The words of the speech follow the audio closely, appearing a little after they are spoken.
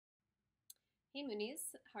Hey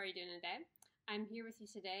Moonies, how are you doing today? I'm here with you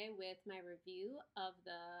today with my review of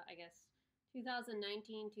the, 2019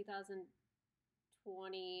 2020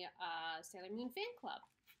 Sailor Moon Fan Club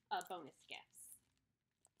bonus gifts.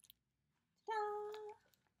 Ta-da!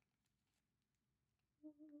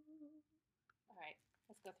 All right,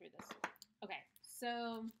 let's go through this. Okay,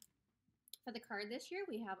 so for the card this year,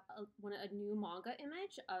 we have a new manga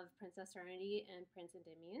image of Princess Serenity and Prince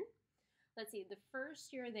Endymion. Let's see, the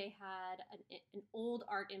first year they had an old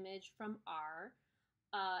art image from R.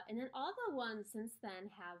 And then all the ones since then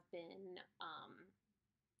have been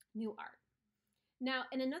new art. Now,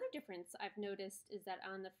 and another difference I've noticed is that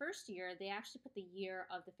on the first year, they actually put the year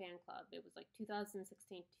of the fan club. It was like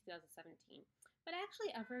 2016 2017. But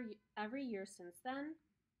actually, every year since then,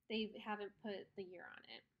 they haven't put the year on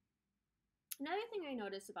it. Another thing I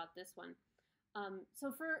noticed about this one,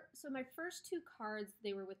 so my first two cards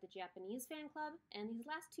they were with the Japanese fan club, and these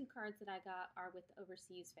last two cards that I got are with the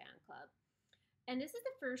overseas fan club. And this is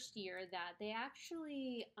the first year that they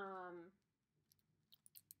actually,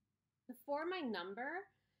 before my number,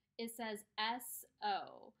 it says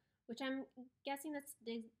SO, which I'm guessing that's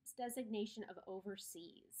the designation of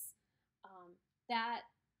overseas. That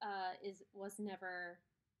was never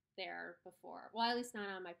there before. Well, at least not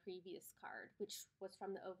on my previous card, which was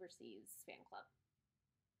from the overseas fan club.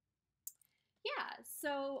 Yeah,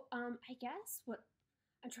 so I guess what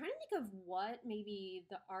I'm trying to think of what maybe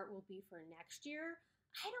the art will be for next year.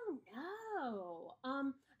 I don't know.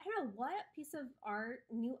 I don't know what piece of art,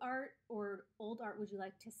 new art or old art would you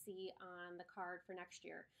like to see on the card for next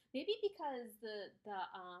year? Maybe because the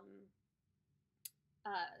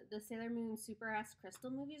Sailor Moon Super S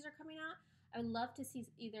Crystal movies are coming out. I would love to see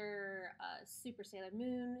either Super Sailor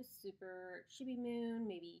Moon, Super Chibi Moon,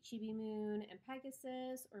 maybe Chibi Moon and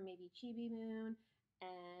Pegasus, or maybe Chibi Moon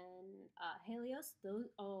and Helios. Those,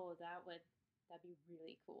 oh, that'd be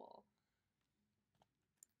really cool.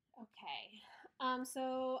 Okay,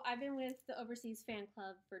 so I've been with the Overseas Fan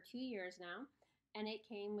Club for 2 years now, and it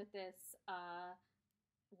came with this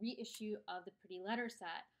reissue of the Pretty Letter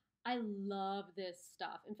set. I love this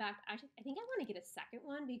stuff. In fact, I think I want to get a second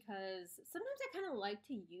one because sometimes I kind of like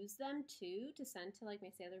to use them too to send to like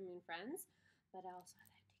my Sailor Moon friends, but I also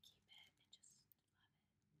like to keep it and just love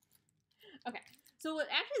it. Okay, so what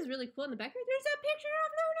actually is really cool in the background, there's a picture of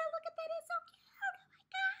Luna. Look at that, it's so cute. Oh my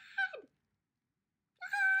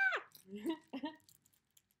god!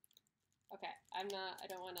 Okay, I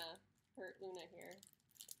don't want to hurt Luna here.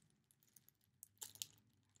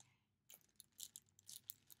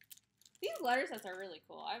 These letter sets are really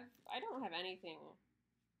cool. I don't have anything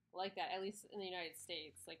like that, at least in the United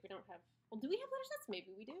States. Like we don't have. Well, do we have letter sets?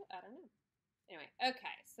 Maybe we do. I don't know. Anyway,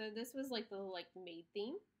 okay. So this was like the maid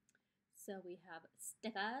theme. So we have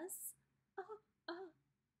stickers. Oh, oh,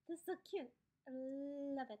 this is so cute. I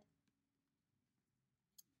love it.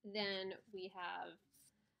 Then we have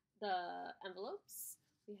the envelopes.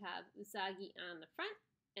 We have Usagi on the front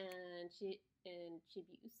and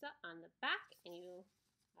Chibiusa on the back, and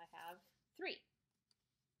I have three.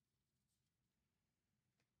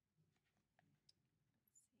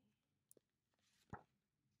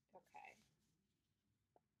 Okay.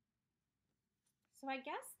 So I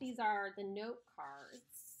guess these are the note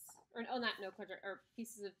cards, or oh, not note cards, or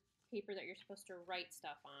pieces of paper that you're supposed to write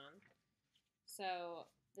stuff on. So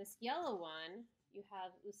this yellow one, you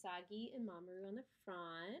have Usagi and Mamoru on the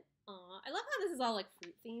front. Aw, I love how this is all like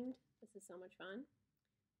fruit themed. This is so much fun.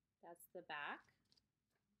 That's the back.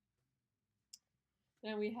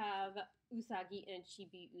 Then we have Usagi and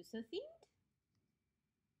Chibiusa themed.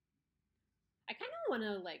 I kind of want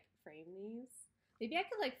to like frame these. Maybe I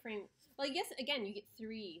could like frame. Well, I guess again you get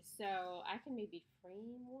three, so I can maybe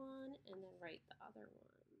frame one and then write the other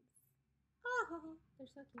ones. Oh, they're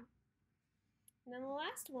so cute. And then the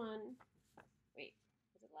last one. Wait,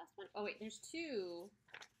 was it the last one? Oh wait, there's two.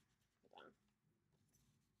 Hold on.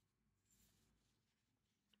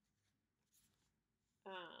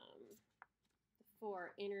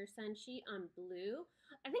 For Inner Senshi on blue.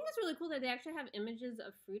 I think it's really cool that they actually have images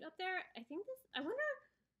of fruit up there. I wonder,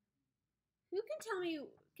 who can tell me,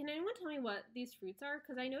 can anyone tell me what these fruits are?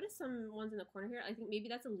 Because I noticed some ones in the corner here. I think maybe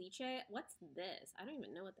that's a lychee. What's this? I don't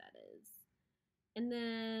even know what that is. And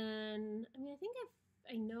then, I mean,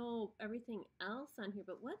 I know everything else on here,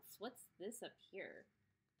 but what's this up here?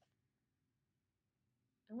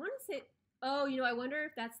 I want to say, oh, I wonder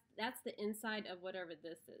if that's the inside of whatever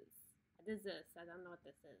this is. What is this? I don't know what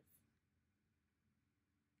this is.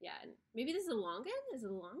 Yeah, and maybe this is a longan? Is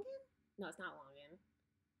it a longan? No, it's not a longan.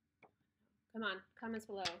 Come on, comments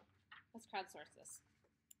below. Let's crowdsource this.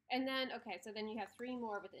 And then, okay, so then you have three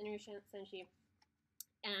more with Inner Senshi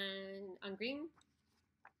and on green.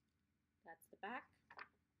 That's the back.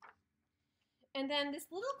 And then this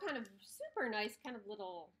little kind of super nice kind of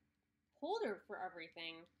little holder for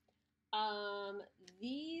everything.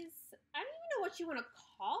 These, I don't even know what you want to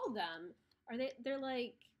call them. They're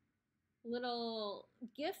like little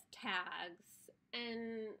gift tags,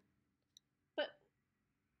 and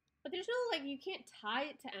but there's no, like, you can't tie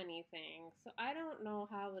it to anything. So I don't know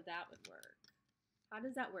how that would work. How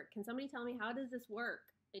does that work? Can somebody tell me, how does this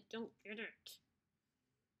work? I don't get it.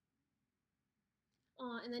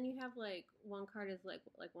 And then you have like one card is like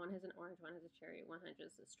one has an orange, one has a cherry, one has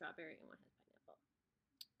just a strawberry, and one has pineapple.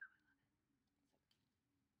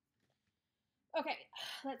 Okay,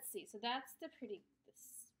 let's see. So that's the pretty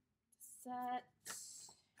set.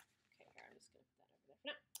 Okay, here, I'm just gonna put that over there for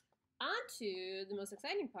now. On to the most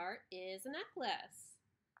exciting part is the necklace.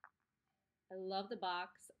 I love the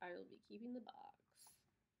box. I will be keeping the box.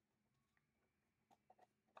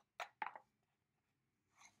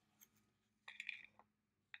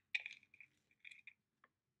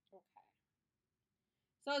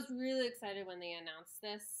 So I was really excited when they announced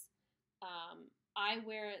this. I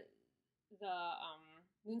wear the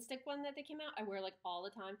Moonstick one that they came out. I wear like all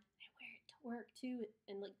the time. I wear it to work too,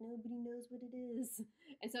 and like nobody knows what it is.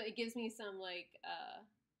 And so it gives me some like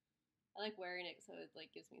I like wearing it, so it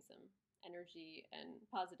like gives me some energy and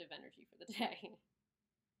positive energy for the day.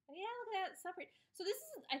 And yeah, look at that, separate. So this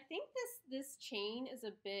is, I think this chain is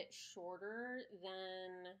a bit shorter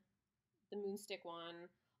than the Moonstick one,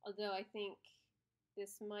 although I think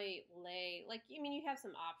this might lay, like, I mean, you have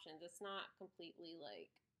some options. It's not completely, like,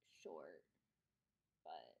 short,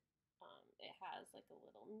 but it has, like, a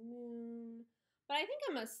little moon. But I think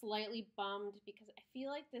I'm slightly bummed because I feel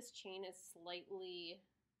like this chain is slightly,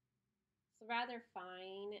 it's rather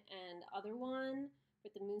fine, and the other one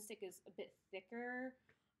with the Moonstick is a bit thicker.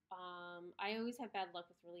 I always have bad luck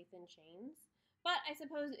with really thin chains. But I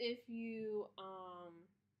suppose if you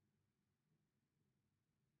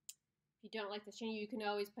don't like this chain, you can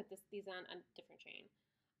always put these on a different chain.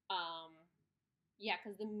 Yeah,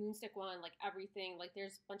 because the Moonstick one, like everything, like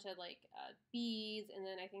there's a bunch of like beads, and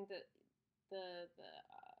then I think that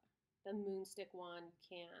the Moonstick one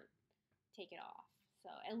can't take it off. So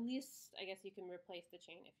at least I guess you can replace the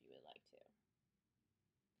chain if you would like to.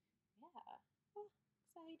 Yeah, oh,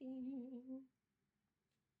 exciting.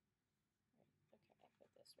 Okay, I'll put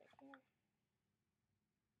this right here.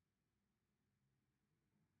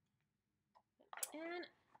 And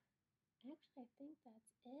actually, I think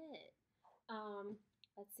that's it.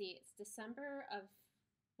 Let's see. It's December of.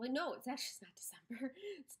 Well, no, it's actually not December.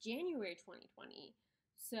 It's January 2020.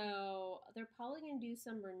 So they're probably going to do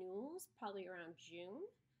some renewals, probably around June.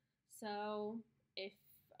 So if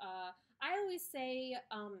I always say,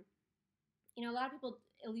 you know, a lot of people,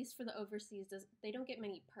 at least for the overseas, they don't get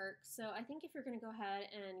many perks. So I think if you're going to go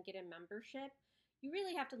ahead and get a membership, you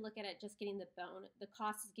really have to look at it just getting the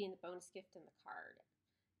cost is getting the bonus gift and the card.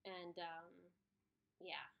 And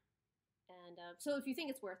yeah. And so if you think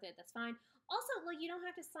it's worth it, that's fine. Also, like, you don't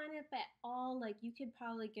have to sign up at all. Like, you could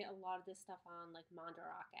probably get a lot of this stuff on, like,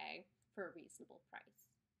 Mandarake for a reasonable price.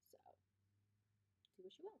 So, do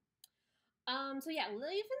what you will. So yeah,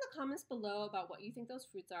 leave in the comments below about what you think those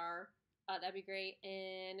fruits are. That'd be great.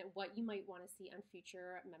 And what you might want to see on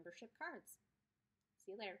future membership cards.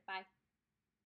 See you later. Bye.